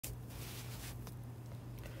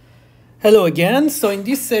Hello again. So in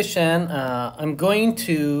this session, I'm going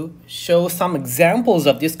to show some examples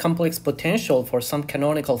of this complex potential for some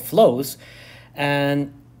canonical flows.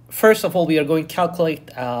 And first of all, we are going to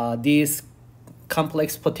calculate these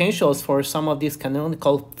complex potentials for some of these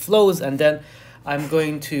canonical flows. And then I'm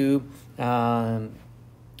going to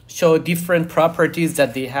show different properties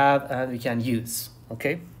that they have and we can use.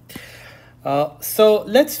 Okay. So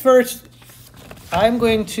let's first I'm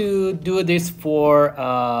going to do this for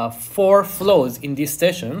 4 flows in these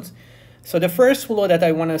sessions. So the first flow that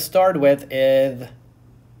I want to start with is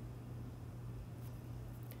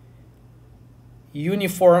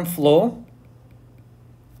uniform flow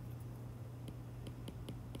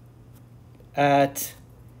at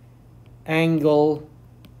angle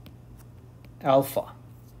alpha.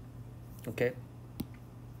 Okay.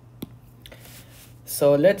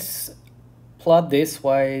 So let's plot this.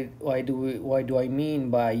 Why do I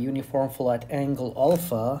mean by uniform flow at angle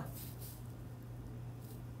alpha?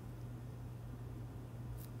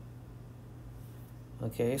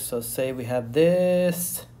 Okay, so say we have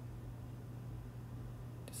this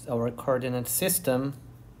is our coordinate system.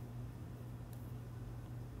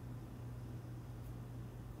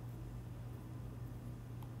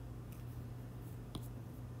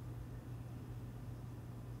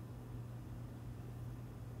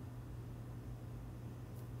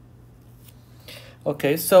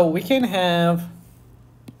 Okay, so we can have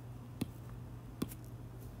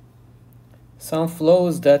some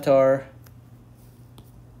flows that are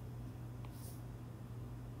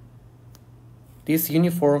this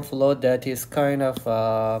uniform flow that is kind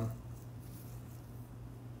of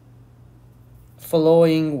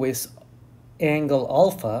flowing with angle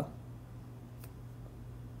alpha.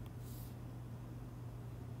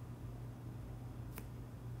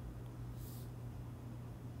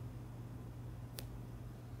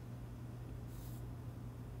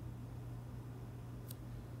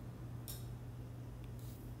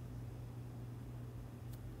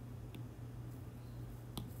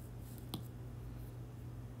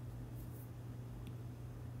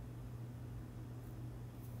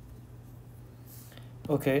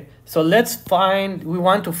 Okay, so we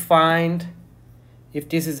want to find if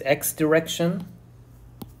this is x direction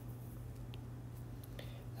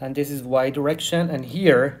and this is y direction, and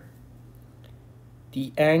here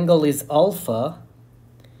the angle is alpha,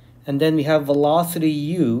 and then we have velocity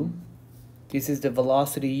u. This is the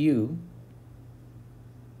velocity u.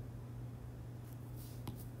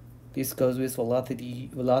 This goes with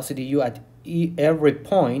velocity u at every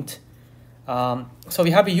point. So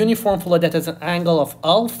we have a uniform flow that has an angle of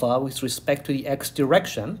alpha with respect to the x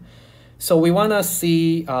direction. So we want to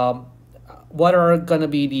see what are going to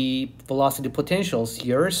be the velocity potentials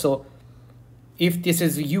here. So if this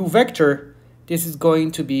is u vector, this is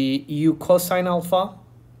going to be u cosine alpha.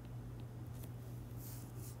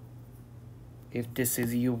 If this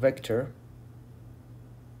is u vector.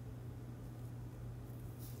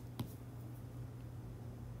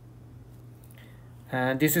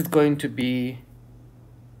 And this is going to be,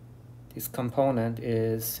 this component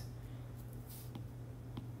is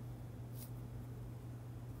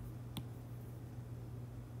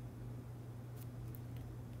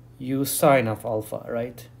u sine of alpha,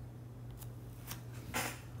 right?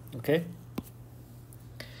 Okay.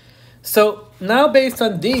 So now based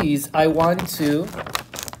on these, I want to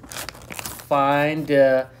find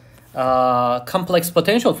the complex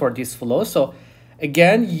potential for this flow. So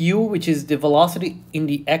again, u, which is the velocity in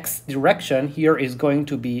the x direction, here is going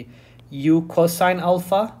to be u cosine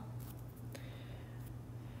alpha.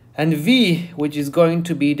 And v, which is going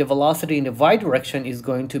to be the velocity in the y direction, is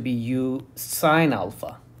going to be u sine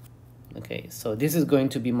alpha. Okay, so this is going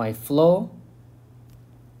to be my flow.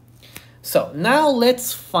 So now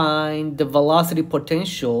let's find the velocity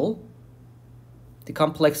potential, the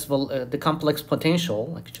complex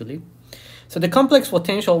potential actually. So the complex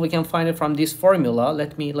potential, we can find it from this formula.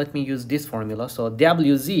 Let me use this formula. So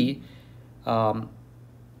Wz,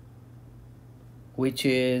 which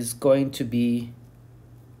is going to be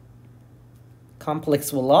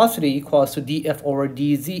complex velocity equals to df over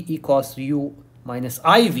dz equals to u minus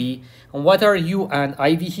iv. And what are u and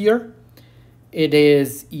iv here? It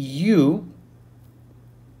is u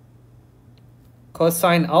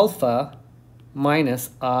cosine alpha minus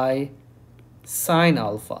I sine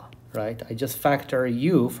alpha. Right, I just factor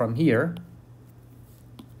u from here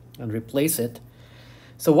and replace it.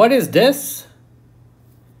 So what is this?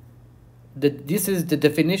 This is the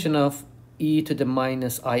definition of e to the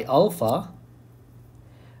minus I alpha.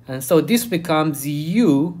 And so this becomes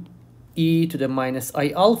u e to the minus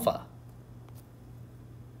I alpha.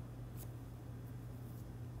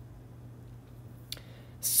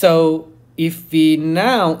 So if we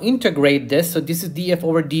now integrate this, so this is df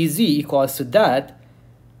over dz equals to that.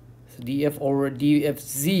 So df over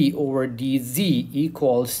dfz over dz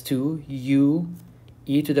equals to u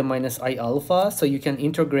e to the minus I alpha. So you can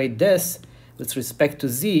integrate this with respect to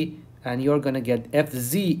z, and you're going to get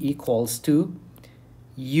fz equals to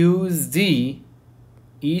uz e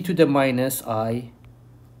to the minus I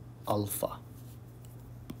alpha.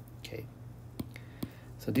 Okay.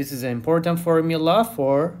 So this is an important formula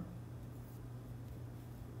for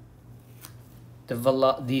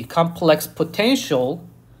the complex potential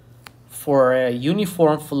for a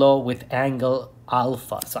uniform flow with angle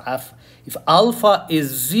alpha. So if alpha is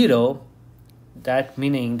 0, that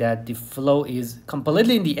meaning that the flow is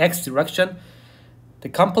completely in the x direction, the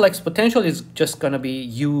complex potential is just going to be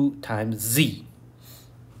u times z.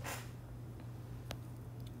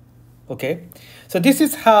 Okay, so this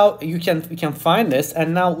is how you can find this.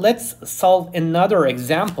 And now let's solve another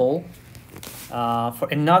example for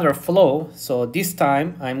another flow. So this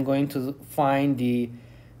time I'm going to find the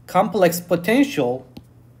complex potential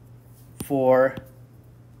for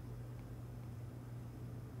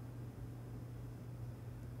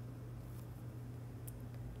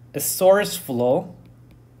a source flow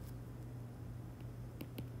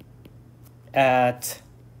at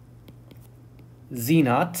Z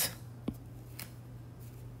naught.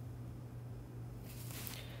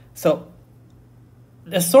 So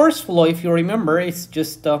the source flow, if you remember, is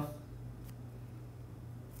just a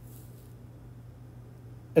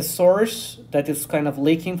source that is kind of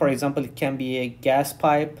leaking. For example, it can be a gas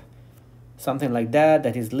pipe, something like that,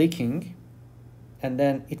 that is leaking. And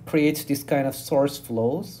then it creates this kind of source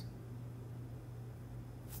flows.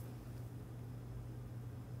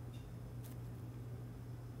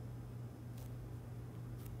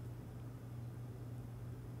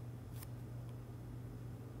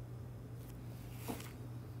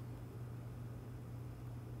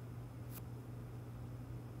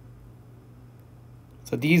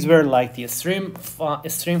 So these were like the stream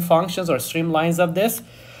functions or streamlines of this.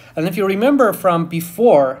 And if you remember from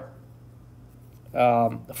before,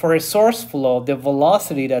 for a source flow, the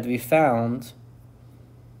velocity that we found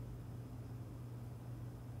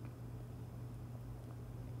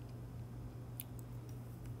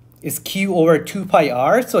is q over 2 pi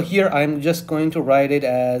r. So here I'm just going to write it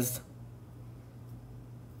as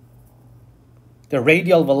the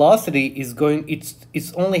radial velocity is going,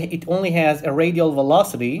 it only has a radial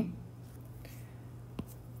velocity.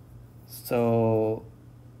 So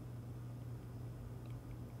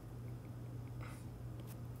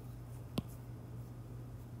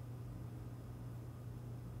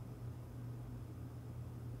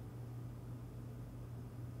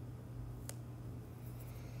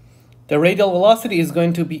the radial velocity is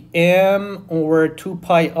going to be m over 2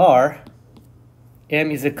 pi r.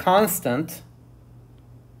 M is a constant,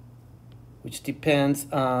 which depends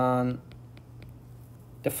on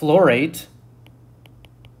the flow rate.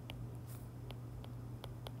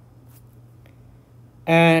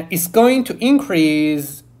 And it's going to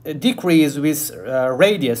decrease with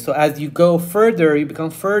radius. So as you go further, you become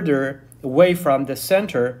further away from the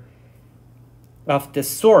center of the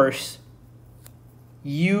source,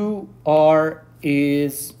 UR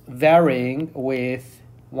is varying with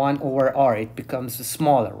 1 over r. It becomes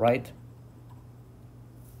smaller, right?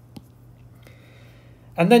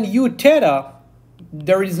 And then u theta,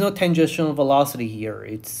 there is no tangential velocity here.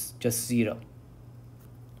 It's just 0.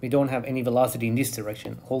 We don't have any velocity in this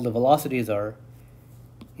direction. All the velocities are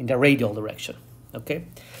in the radial direction. Okay.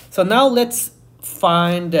 So now let's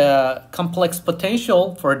find the complex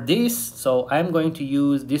potential for this. So I'm going to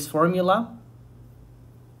use this formula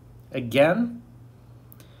again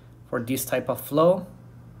for this type of flow.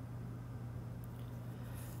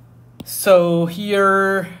 So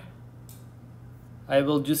here I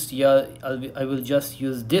will just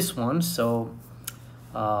use this one. So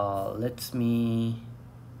let me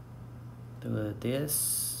do this.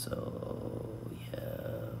 So we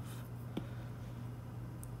have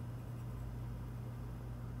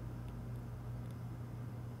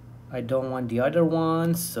I don't want the other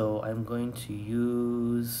one, so I'm going to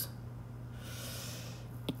use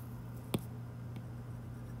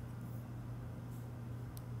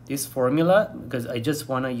this formula because I just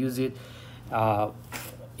want to use it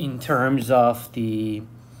in terms of the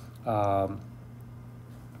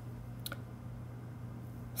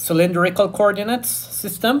cylindrical coordinates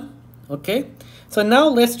system. Okay, so now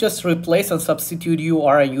let's just replace and substitute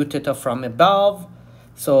UR and U theta from above.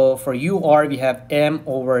 So for UR we have m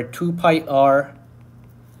over 2 pi r,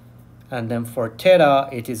 and then for theta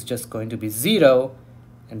it is just going to be 0,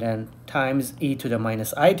 and then times e to the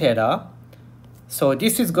minus I theta. So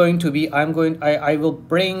this is going to be, I will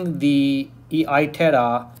bring the ei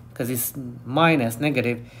theta, because it's minus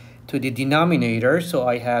negative, to the denominator. So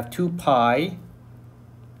I have 2 pi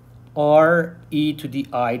r e to the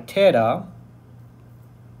I theta.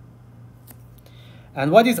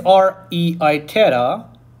 And what is r e I theta?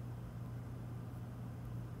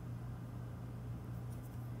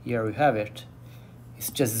 Here we have it.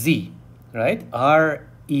 It's just z, right? R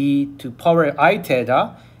e to power I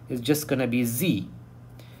theta is just going to be z.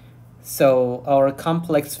 So our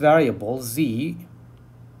complex variable z,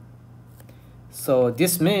 so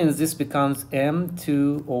this means this becomes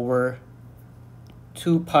m2 over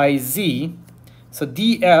 2 pi z. So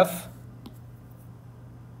df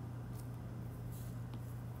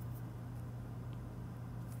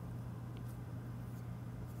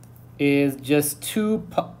is just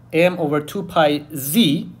 2m over 2 pi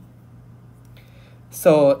z.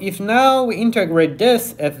 So if now we integrate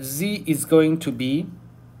this, fz is going to be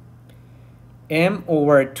m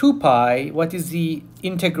over 2 pi. What is the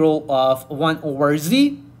integral of 1 over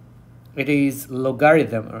z? It is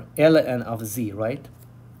logarithm, or ln of z, right?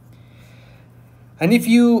 And if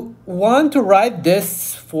you want to write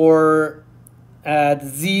this for at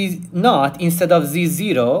z naught instead of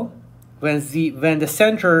z0, when the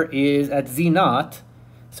center is at z naught,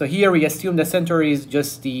 so here we assume the center is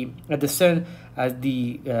just at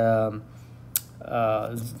the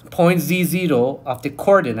point z0 of the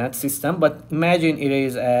coordinate system, but imagine it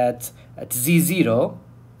is at z0,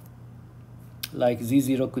 like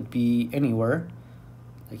z0 could be anywhere,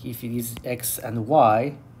 like if it is x and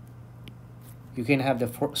y, you can have the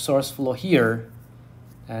source flow here,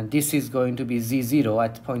 and this is going to be z0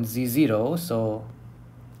 at point z0. So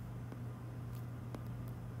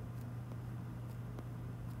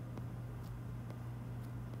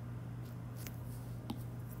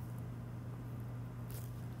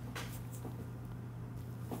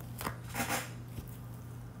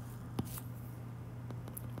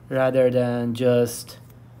rather than just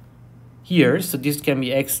here, so this can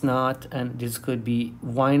be x naught and this could be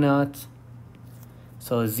y naught.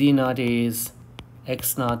 So z naught is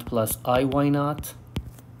x naught plus I y naught.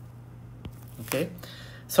 Okay,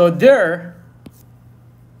 so there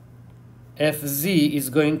fz is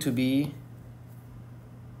going to be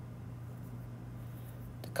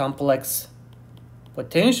the complex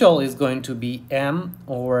potential is going to be m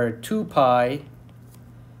over 2 pi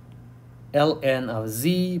ln of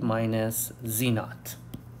z minus z naught.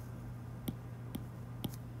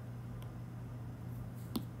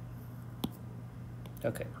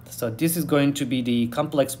 Okay, so this is going to be the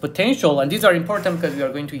complex potential, and these are important because we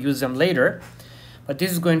are going to use them later. But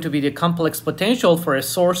this is going to be the complex potential for a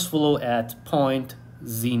source flow at point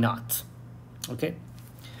z naught. Okay,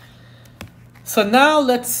 so now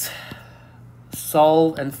let's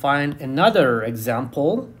solve and find another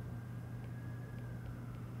example.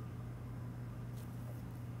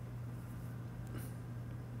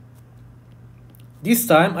 This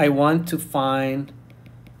time I want to find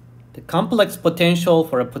the complex potential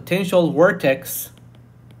for a potential vortex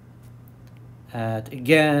at,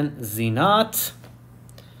 again, z naught.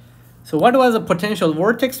 So what was a potential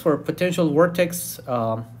vortex? For a potential vortex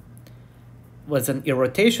was an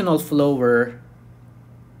irrotational flow where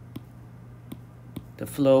the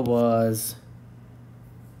flow was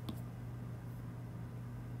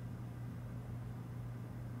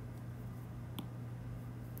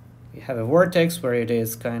you have a vortex where it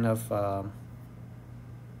is kind of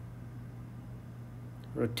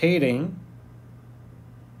rotating.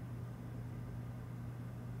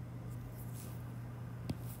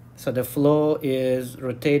 So the flow is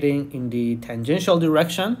rotating in the tangential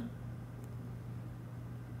direction.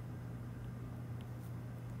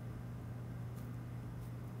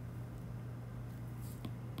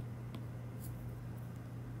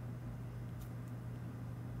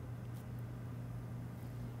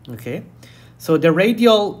 Okay, so the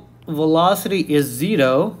radial velocity is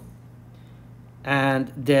 0.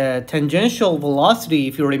 And the tangential velocity,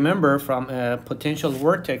 if you remember from a potential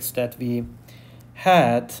vortex that we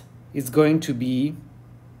had, is going to be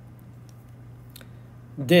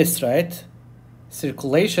this, right?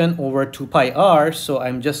 Circulation over 2 pi r. So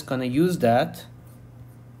I'm just going to use that.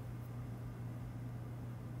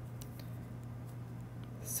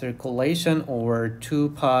 Circulation over 2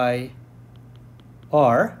 pi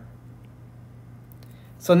r.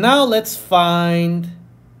 So now let's find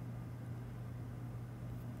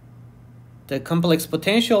the complex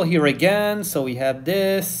potential here again. So we have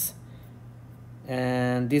this,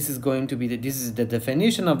 and this is going to be this is the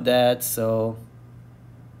definition of that. So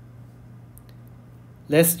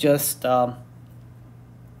let's just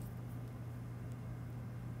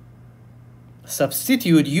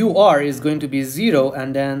substitute UR is going to be 0,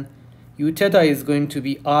 and then U theta is going to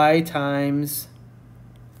be I times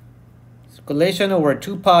circulation over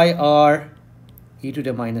 2 pi R e to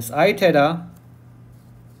the minus I theta,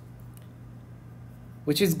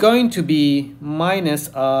 which is going to be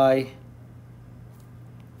minus I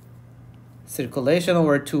circulation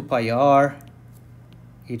over 2 pi R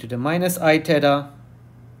e to the minus I theta.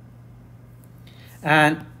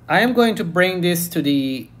 And I am going to bring this to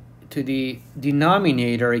the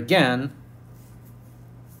denominator again.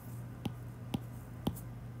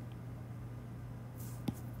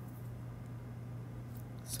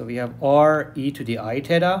 So we have R e to the I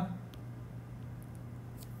theta.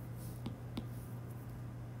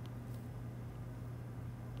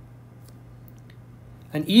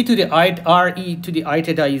 And e to the R e to the I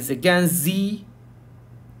theta is again z.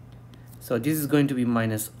 So this is going to be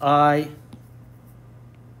minus I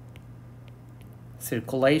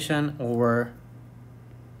circulation over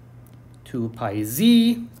 2 pi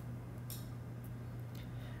z.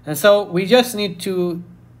 And so we just need to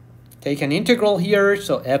take an integral here.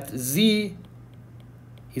 So fz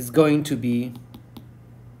is going to be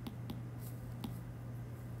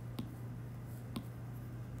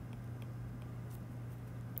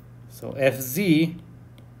fz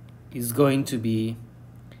is going to be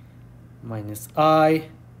minus I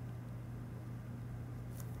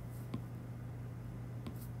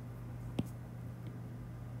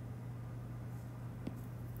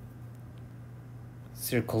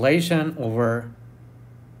circulation over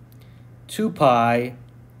 2 pi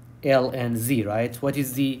ln z, right? What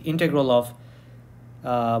is the integral of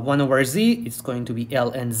 1 over z? It's going to be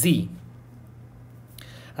ln z.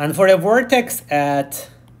 And for a vortex at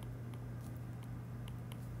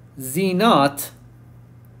z naught,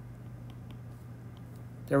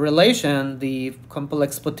 the relation, the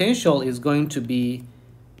complex potential is going to be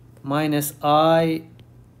minus I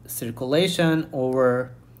circulation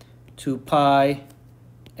over 2 pi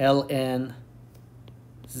ln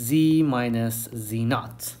z minus z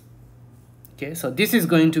naught. Okay, so this is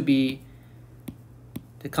going to be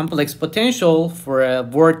the complex potential for a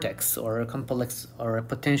vortex, or a complex or a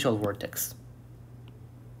potential vortex.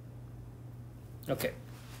 Okay.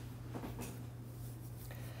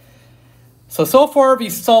 So far we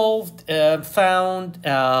found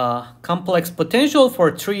complex potential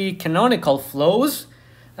for 3 canonical flows,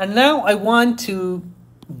 and now I want to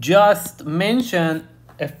just mention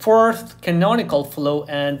a 4th canonical flow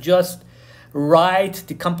and just write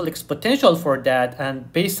the complex potential for that,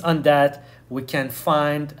 and based on that we can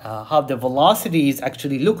find how the velocities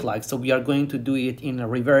actually look like. So we are going to do it in a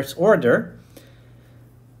reverse order.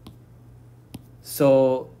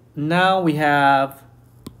 So now we have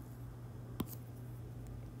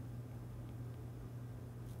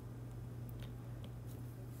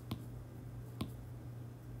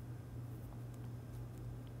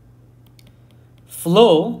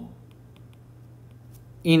flow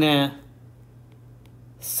in a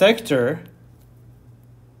sector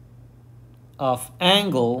of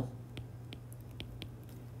angle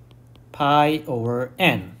pi over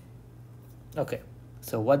n. Okay,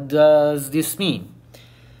 so what does this mean?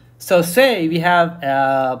 So say we have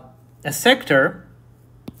a sector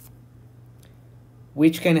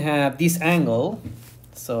which can have this angle.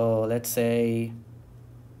 So let's say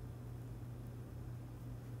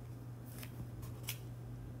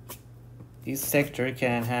this sector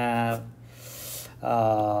can have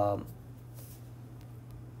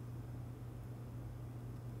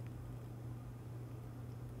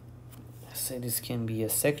let's say this can be a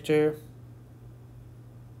sector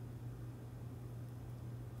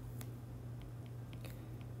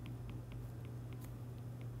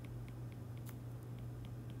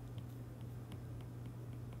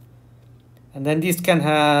and then this can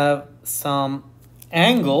have some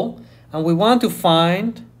angle, and we want to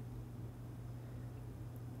find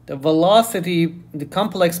the velocity, the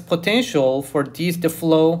complex potential for the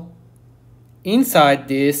flow inside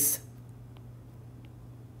this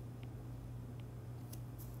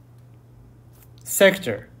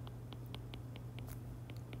sector.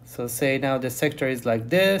 So say now the sector is like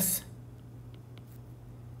this.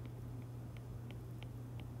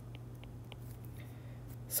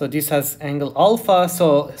 So this has angle alpha.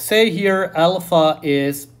 So say here alpha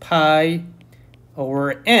is pi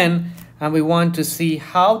over n, and we want to see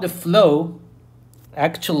how the flow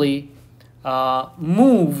actually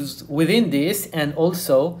moves within this, and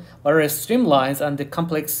also what are streamlines and the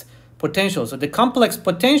complex potential. So the complex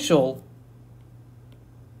potential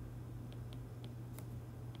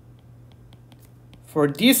for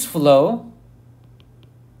this flow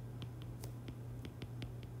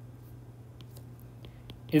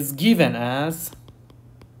is given as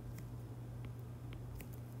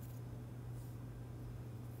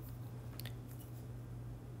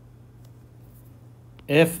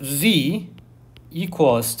if z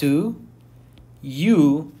equals to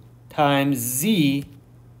u times z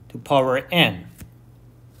to power n.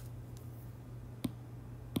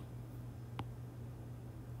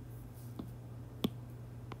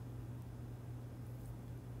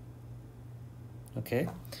 Okay,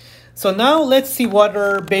 so now let's see what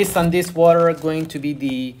are, based on this, what are going to be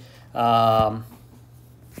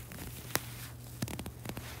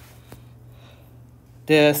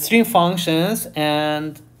the stream functions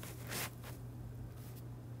and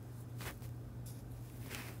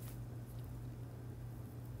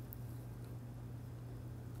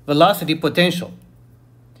velocity potential.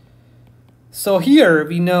 So here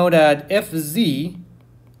we know that Fz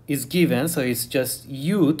is given, so it's just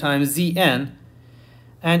u times Zn.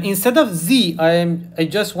 And instead of z, I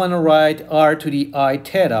just want to write r to the I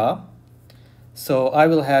theta. So I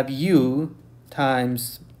will have u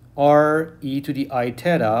times r e to the I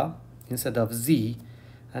theta instead of z.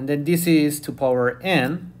 And then this is to power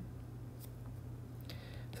n.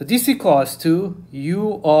 So this equals to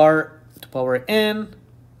u r to power n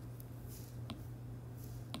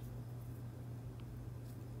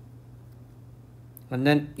and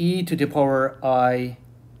then e to the power I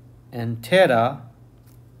and theta.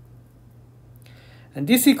 And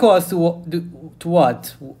this equals to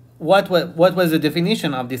what? What was the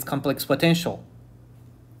definition of this complex potential?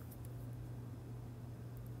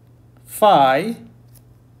 Phi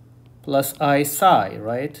plus I psi,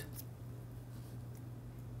 right?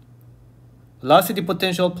 Velocity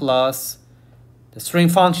potential plus the string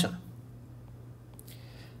function.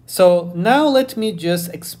 So now let me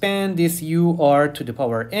just expand this u r to the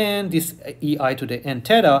power n. This ei to the n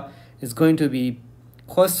theta is going to be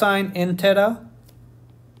cosine n theta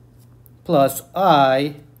plus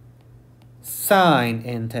I sine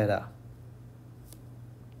n theta.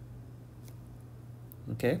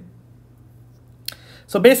 Okay.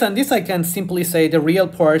 So based on this, I can simply say the real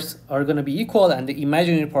parts are going to be equal and the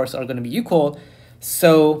imaginary parts are going to be equal.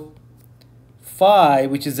 So phi,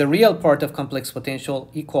 which is the real part of complex potential,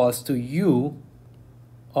 equals to u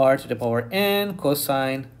r to the power n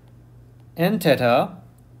cosine n theta,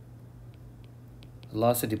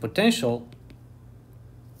 velocity potential.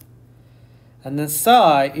 And then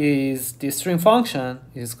psi is the string function,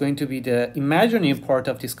 is going to be the imaginary part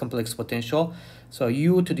of this complex potential. So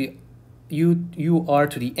u r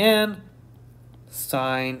to the n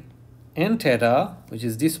sine n theta, which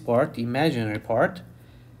is this part, the imaginary part,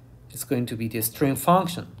 is going to be the string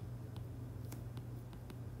function.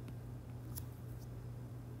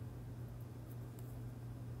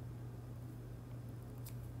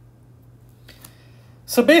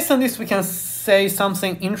 So based on this, we can say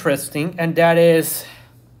something interesting, and that is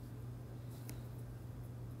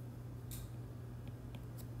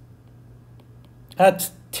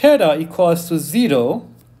at theta equals to 0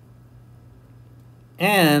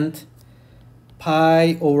 and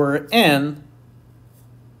pi over n,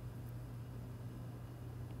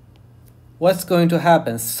 what's going to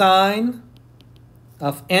happen? Sine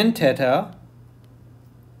of n theta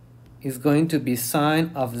is going to be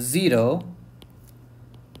sine of 0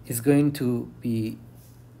 is going to be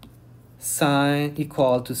sine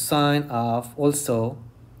equal to sine of also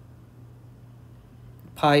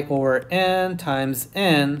pi over n times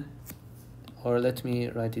n, or let me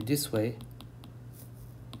write it this way,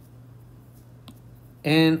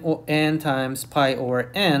 n times pi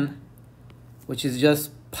over n, which is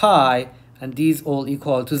just pi, and these all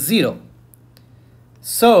equal to 0.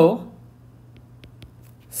 So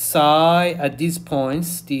psi at these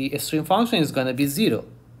points, the string function is going to be 0.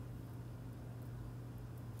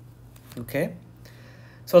 Okay,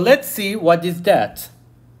 so let's see what is that.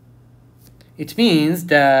 It means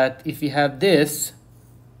that if we have this,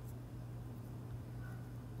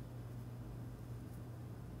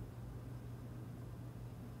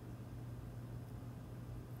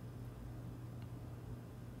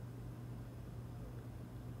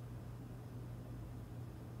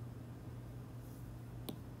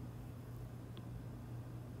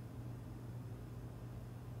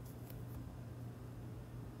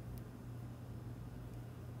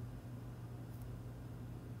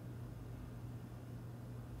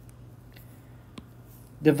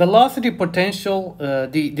 the velocity potential,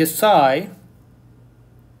 the psi,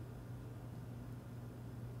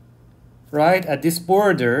 right at this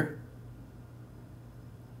border,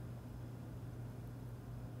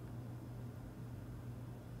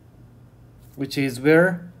 which is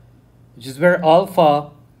where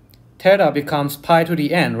alpha theta becomes pi to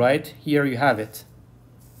the n, right? Here you have it.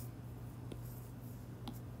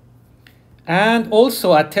 And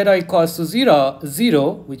also at theta equals to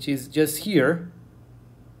 0, which is just here,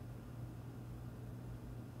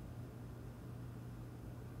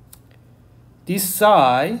 this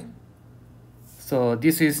psi, so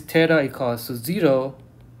this is theta equals to 0,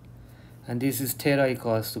 and this is theta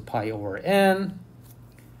equals to pi over n.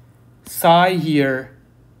 Psi here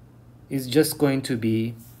is just going to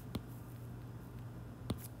be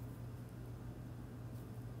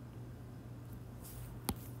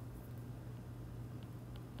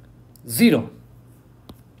zero.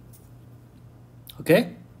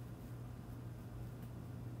 Okay?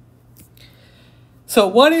 So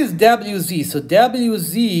what is WZ? So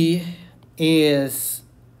WZ is,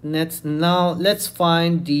 let's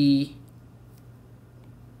find the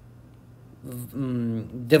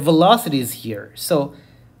velocities here. So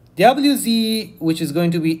WZ, which is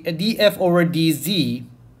going to be dF over dZ,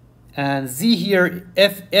 and Z here,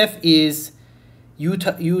 F is U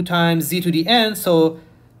times Z to the N, so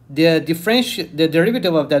the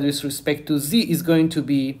derivative of that with respect to Z is going to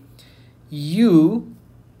be U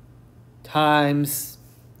times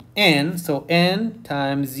N, so N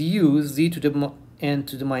times U, Z to the N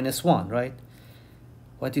to the minus 1, right?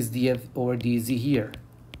 What is dF over dZ here?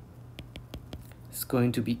 It's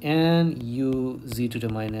going to be N U Z to the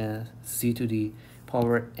minus Z to the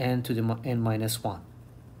power N to the N minus 1,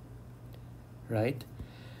 right?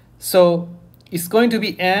 So it's going to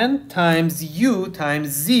be N times U times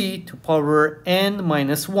Z to power N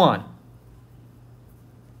minus 1.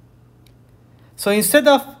 So instead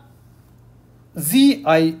of Z,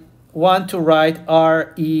 I want to write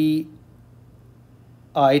R E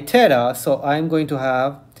I theta, so I'm going to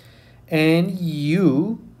have N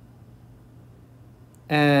U,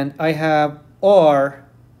 and I have R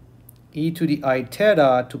e to the I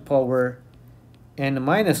theta to power N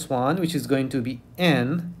minus 1, which is going to be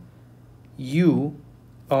N U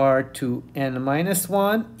R to N minus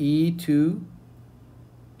 1 e to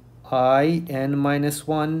I N minus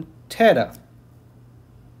 1 theta,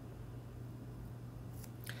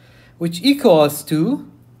 which equals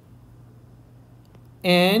to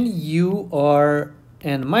N U R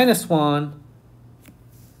N minus 1.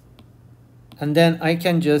 And then I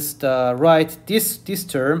can just write this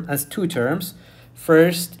term as two terms.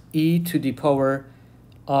 First, e to the power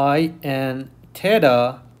I n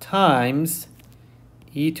theta times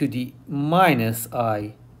e to the minus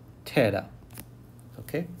I theta.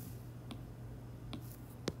 Okay?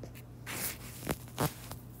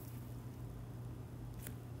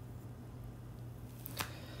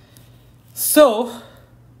 So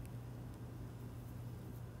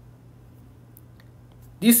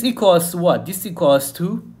this equals what? This equals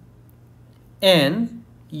to N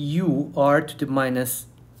U R to the minus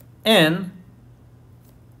N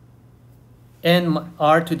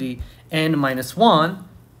R to the N minus 1.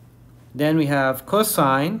 Then we have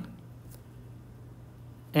cosine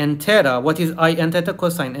n theta. What is I n theta?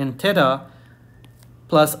 Cosine n theta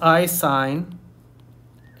plus I sine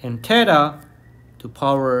n theta to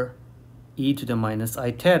power e to the minus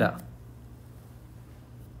I theta.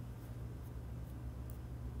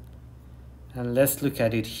 And let's look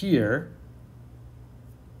at it here.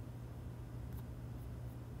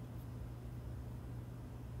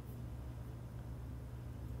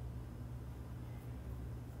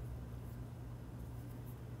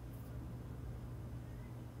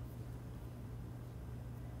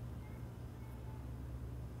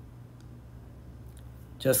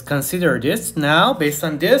 Just consider this now. Based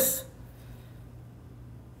on this,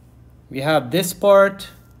 we have this part,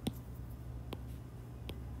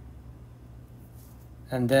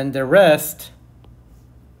 and then the rest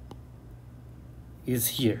is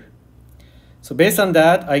here. So based on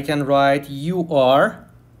that, I can write UR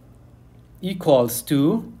equals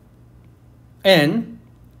to N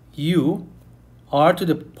U R to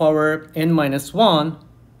the power N minus 1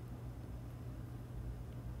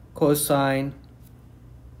 cosine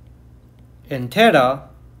n theta,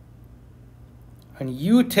 and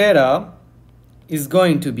U theta is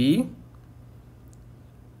going to be,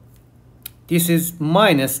 this is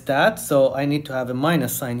minus that, so I need to have a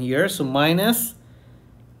minus sign here. So minus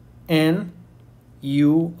N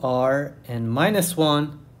U R N minus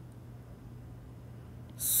 1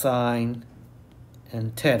 sine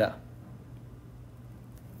n theta.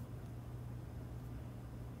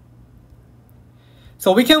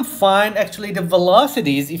 So we can find actually the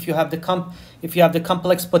velocities if you have the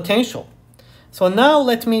complex potential. So now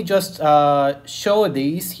let me just show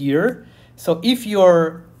these here. So if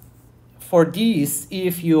your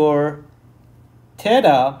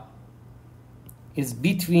theta is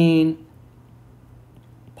between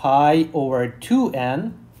pi over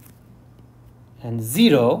 2n and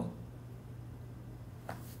 0,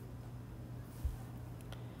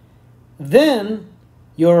 then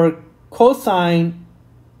your cosine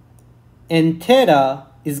and theta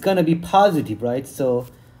is going to be positive, right? So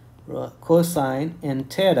cosine and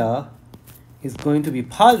theta is going to be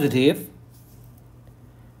positive.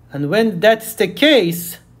 And when that's the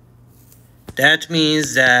case, that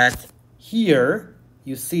means that here,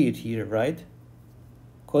 you see it here, right?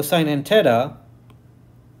 Cosine and theta.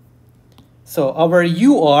 So our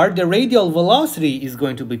UR, the radial velocity, is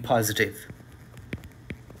going to be positive.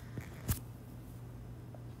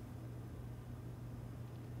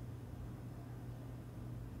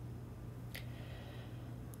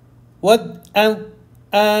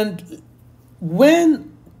 And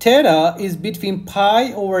when theta is between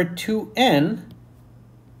pi over 2n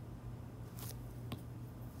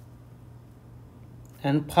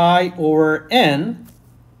and pi over n,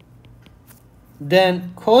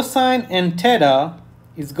 then cosine and theta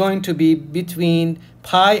is going to be between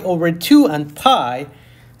pi over 2 and pi.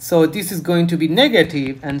 So this is going to be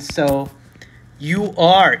negative, and so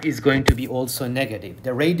UR is going to be also negative.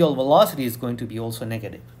 The radial velocity is going to be also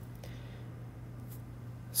negative.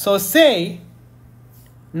 So say,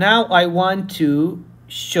 now I want to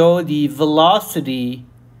show the velocity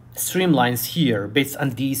streamlines here based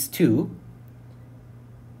on these two.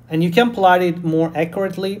 And you can plot it more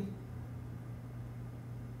accurately.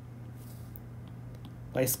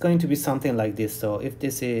 But it's going to be something like this. So if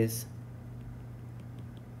this is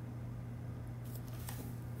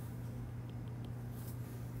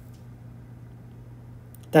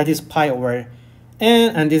that is pi over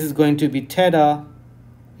n, and this is going to be theta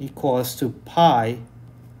equals to pi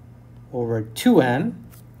over 2n.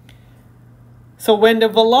 So when the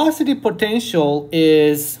velocity potential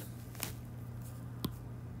is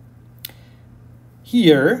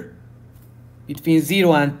here between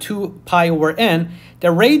 0 and 2 pi over n, the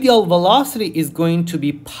radial velocity is going to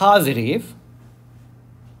be positive.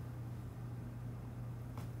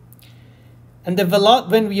 And the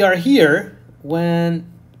when we are here,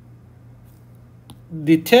 when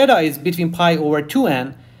the theta is between pi over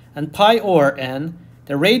 2n and pi over n,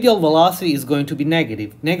 the radial velocity is going to be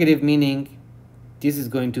negative. Negative meaning this is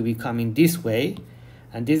going to be coming this way,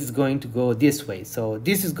 and this is going to go this way. So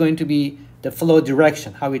this is going to be the flow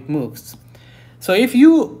direction, how it moves. So if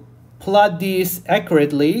you plot this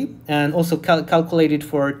accurately and also calculate it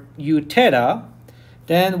for u theta,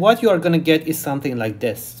 then what you are going to get is something like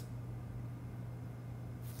this.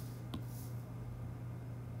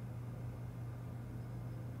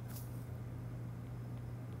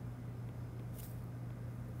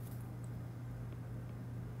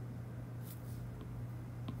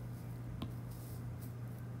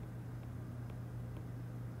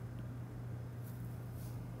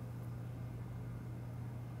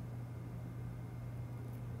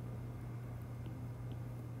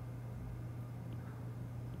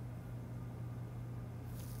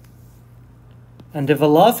 And the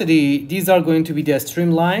velocity, these are going to be the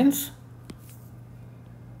streamlines.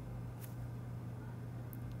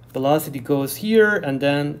 Velocity goes here and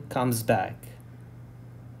then comes back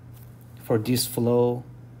for this flow.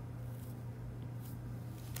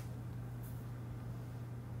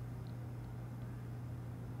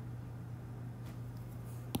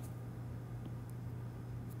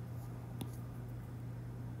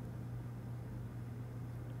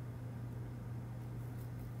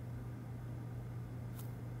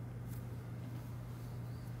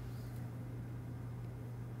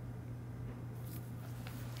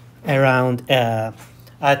 Around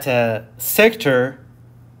at a sector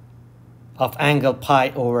of angle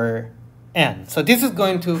pi over n. So this is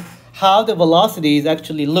going to how the velocities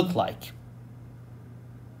actually look like.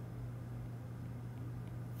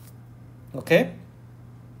 Okay?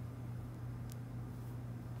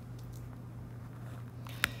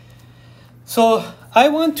 So I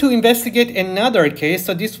want to investigate another case.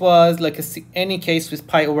 So this was like any case with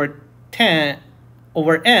pi over 10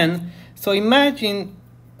 over n. So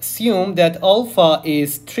assume that alpha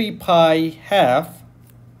is 3 pi half,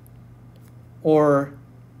 or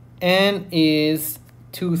n is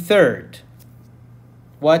 2/3.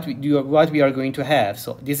 What we are going to have.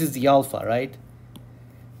 So this is the alpha, right?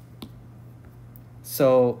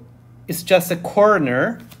 So it's just a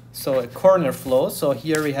corner, so a corner flow. So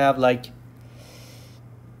here we have like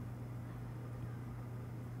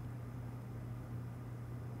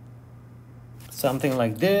something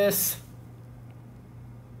like this.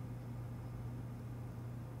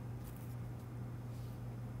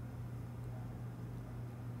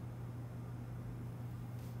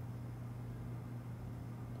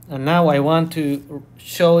 And now I want to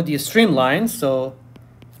show the streamline. So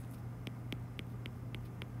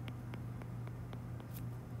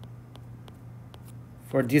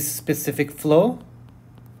for this specific flow.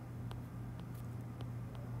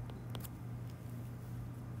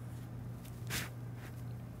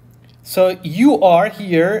 So UR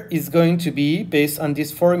here is going to be based on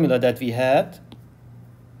this formula that we had.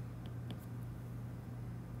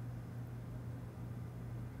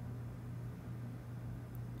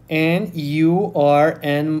 And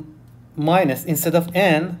URN minus, instead of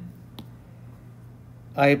N,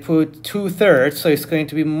 I put 2/3, so it's going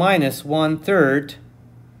to be minus 1/3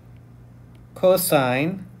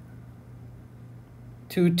 cosine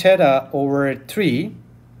 2 theta over 3.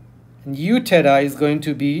 And U theta is going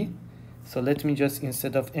to be, so let me just,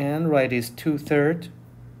 instead of N, write is 2/3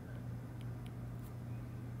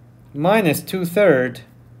 minus 2/3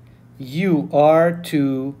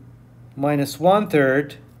 UR2 minus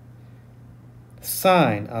 1/3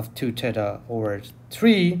 sine of 2 theta over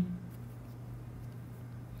 3.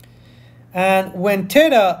 And when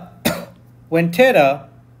theta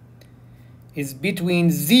is between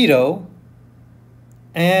 0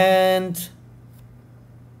 and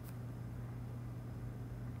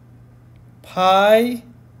pi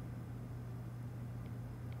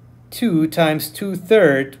 2 times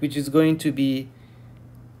 2/3, which is going to be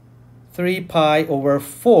 3 pi over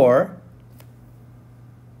 4,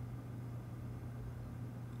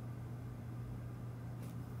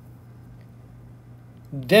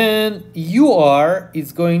 then UR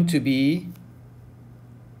is going to be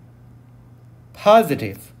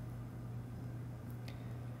positive.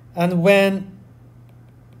 And when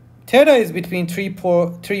theta is between 3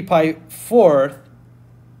 pi 4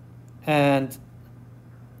 and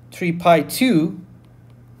 3 pi 2,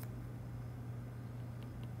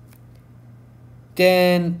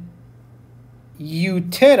 then U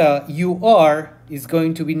theta, UR, is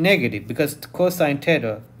going to be negative because cosine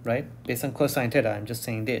theta, right? Based on cosine theta, I'm just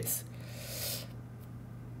saying this.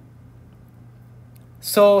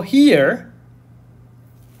 So here,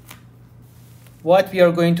 what we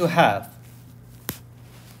are going to have,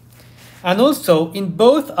 and also in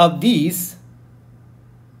both of these,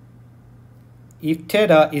 if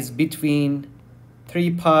theta is between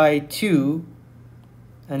 3 pi 2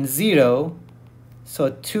 and 0, so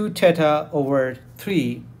 2 theta over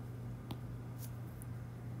 3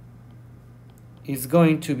 is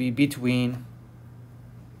going to be between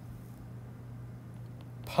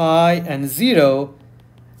pi and 0.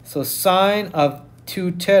 So sine of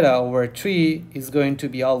 2 theta over 3 is going to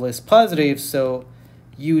be always positive. So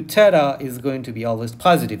U theta is going to be always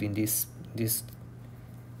positive in this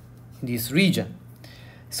region.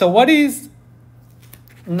 So what is,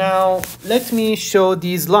 now let me show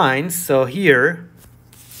these lines. So here,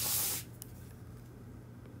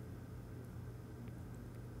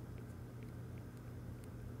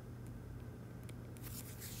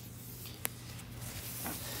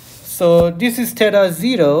 so this is theta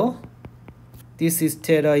 0, this is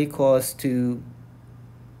theta equals to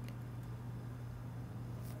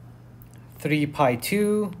 3 pi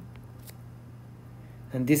 2,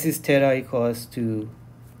 and this is theta equals to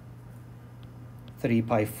 3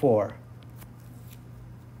 pi 4.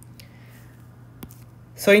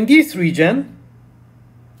 So in this region,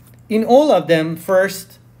 in all of them,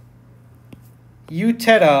 first, U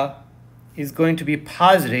theta is going to be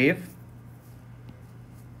positive.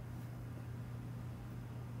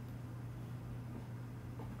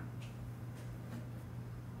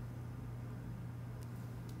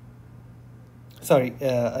 Sorry,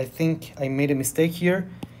 I think I made a mistake here.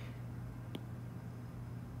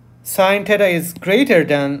 Sine theta is greater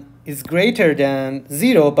than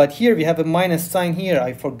 0, but here we have a minus sign here,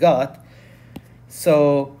 I forgot.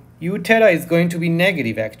 So U theta is going to be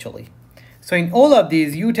negative actually. So in all of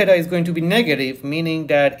these, U theta is going to be negative, meaning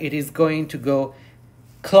that it is going to go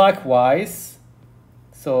clockwise.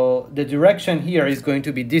 So the direction here is going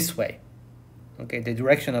to be this way. Okay, the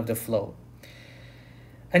direction of the flow.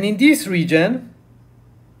 And in this region,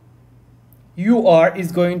 UR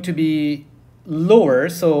is going to be lower.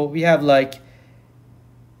 So we have like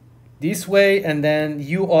this way, and then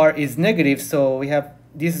UR is negative. So we have,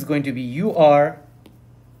 this is going to be UR.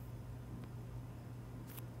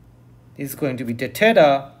 This is going to be the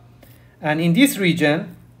theta. And in this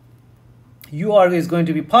region, UR is going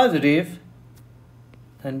to be positive,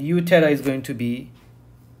 and U theta is going to be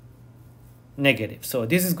negative. So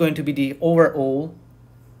this is going to be the overall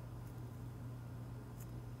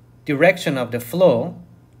direction of the flow,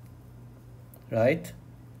 right?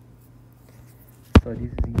 So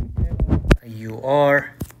this is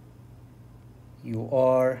UR,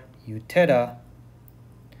 U theta.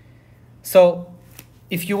 So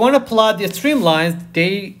if you want to plot the streamlines,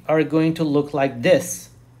 they are going to look like this.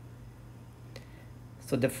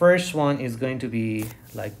 So the first one is going to be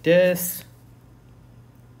like this.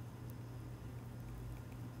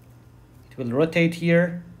 It will rotate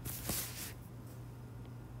here.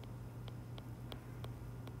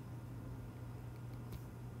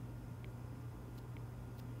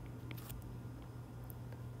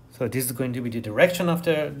 So this is going to be the direction of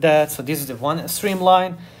that. So this is the one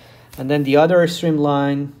streamline, and then the other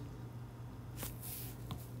streamline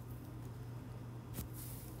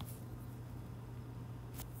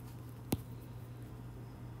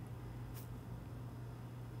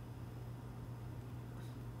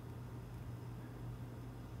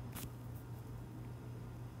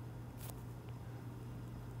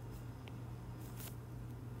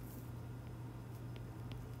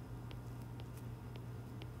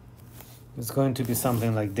is going to be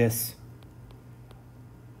something like this.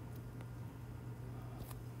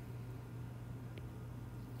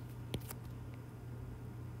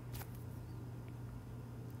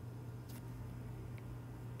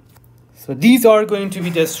 So these are going to be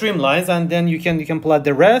the streamlines, and then you can plot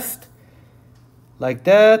the rest like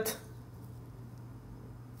that.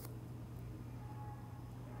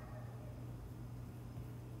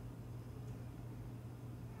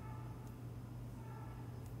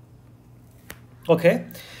 Okay,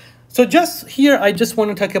 so just here, I just want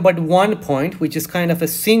to talk about one point, which is kind of a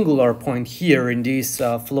singular point here in this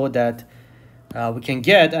flow that we can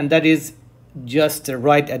get, and that is just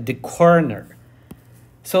right at the corner.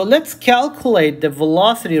 So let's calculate the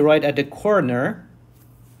velocity right at the corner.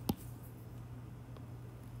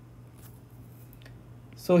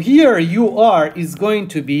 So here UR is going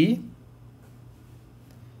to be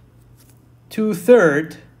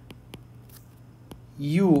 2/3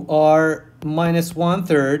 UR minus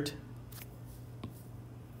 1/3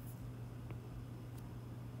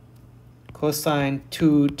 cosine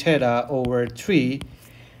 2 theta over 3,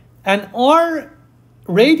 and our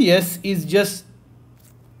radius is just,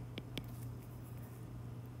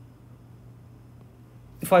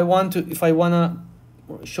 if I want to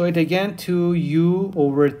show it again, 2u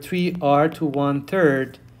over 3r to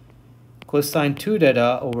 1/3 cosine 2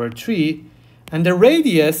 theta over 3, and the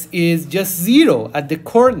radius is just 0 at the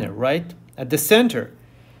corner, right? At the center.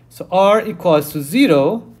 So r equals to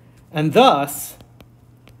 0, and thus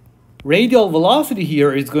radial velocity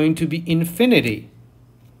here is going to be infinity.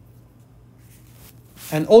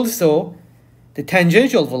 And also the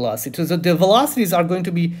tangential velocity. So the velocities are going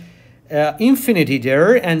to be infinity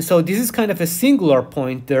there, and so this is kind of a singular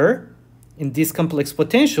point there in this complex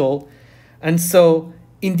potential. And so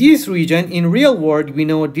in this region, in real world, we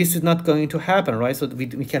know this is not going to happen, right? So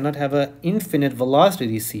we cannot have an infinite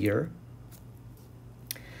velocities here.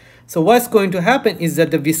 So what's going to happen is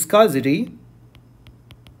that the viscosity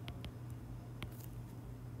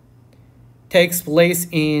takes place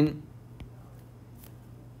in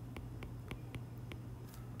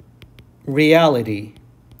reality.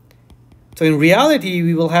 So in reality,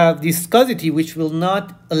 we will have viscosity which will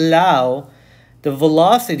not allow the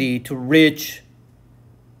velocity to reach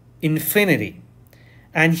infinity.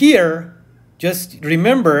 And here, just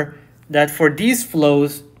remember that for these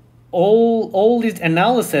flows, all this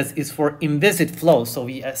analysis is for inviscid flows. So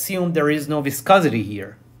we assume there is no viscosity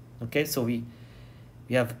here. Okay, so we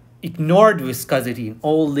have ignored viscosity in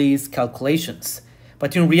all these calculations.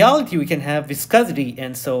 But in reality, we can have viscosity,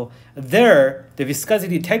 and so there, the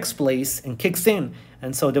viscosity takes place and kicks in,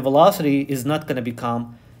 and so the velocity is not going to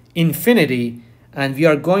become infinity, and we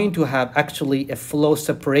are going to have actually a flow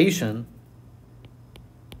separation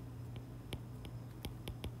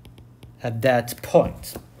at that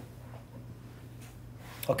point.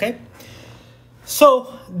 Okay?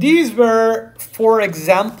 So these were 4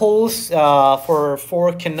 examples for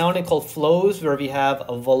 4 canonical flows where we have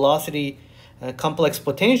a velocity complex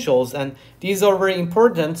potentials, and these are very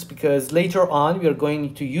important because later on we are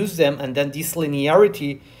going to use them, and then this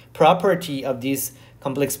linearity property of this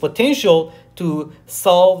complex potential to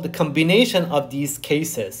solve the combination of these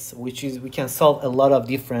cases, which is we can solve a lot of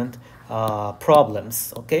different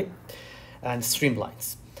problems, okay, and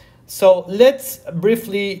streamlines. So let's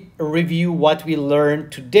briefly review what we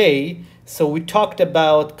learned today. So we talked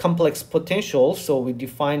about complex potential, so we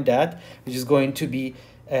defined that, which is going to be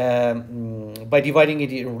by dividing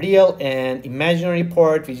it in real and imaginary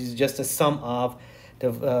part, which is just a sum of the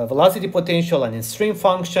velocity potential and its stream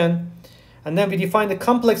function. And then we define the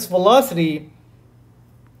complex velocity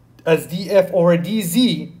as df over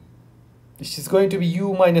dz, which is going to be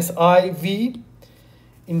u minus iv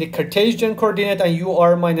in the Cartesian coordinate, and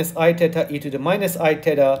ur minus I theta e to the minus I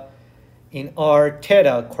theta in r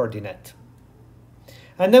theta coordinate.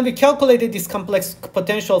 And then we calculated this complex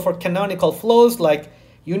potential for canonical flows like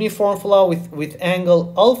uniform flow with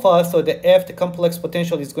angle alpha, so the F, the complex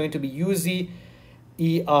potential, is going to be UZ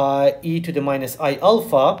e to the minus I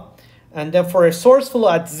alpha. And then for a source flow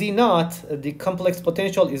at Z naught, the complex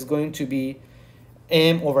potential is going to be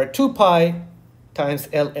M over 2 pi times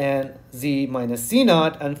ln Z minus Z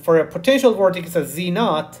naught. And for a potential vortex at Z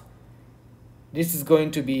naught, this is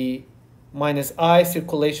going to be minus I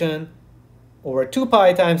circulation over 2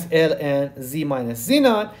 pi times ln Z minus Z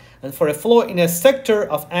naught. And for a flow in a sector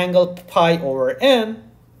of angle pi over n,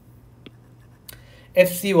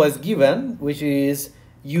 Fc was given, which is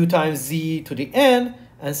u times z to the n.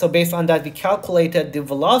 And so based on that, we calculated the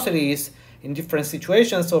velocities in different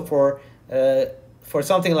situations. So for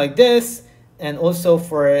something like this, and also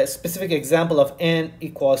for a specific example of n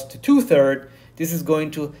equals to 2/3, this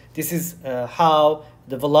is how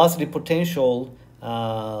the velocity potential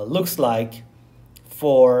looks like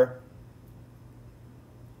for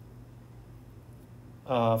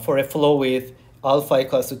a flow with alpha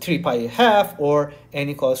equals to 3 pi half or n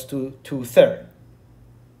equals to 2/3.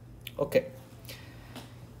 Okay.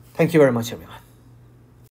 Thank you very much, everyone.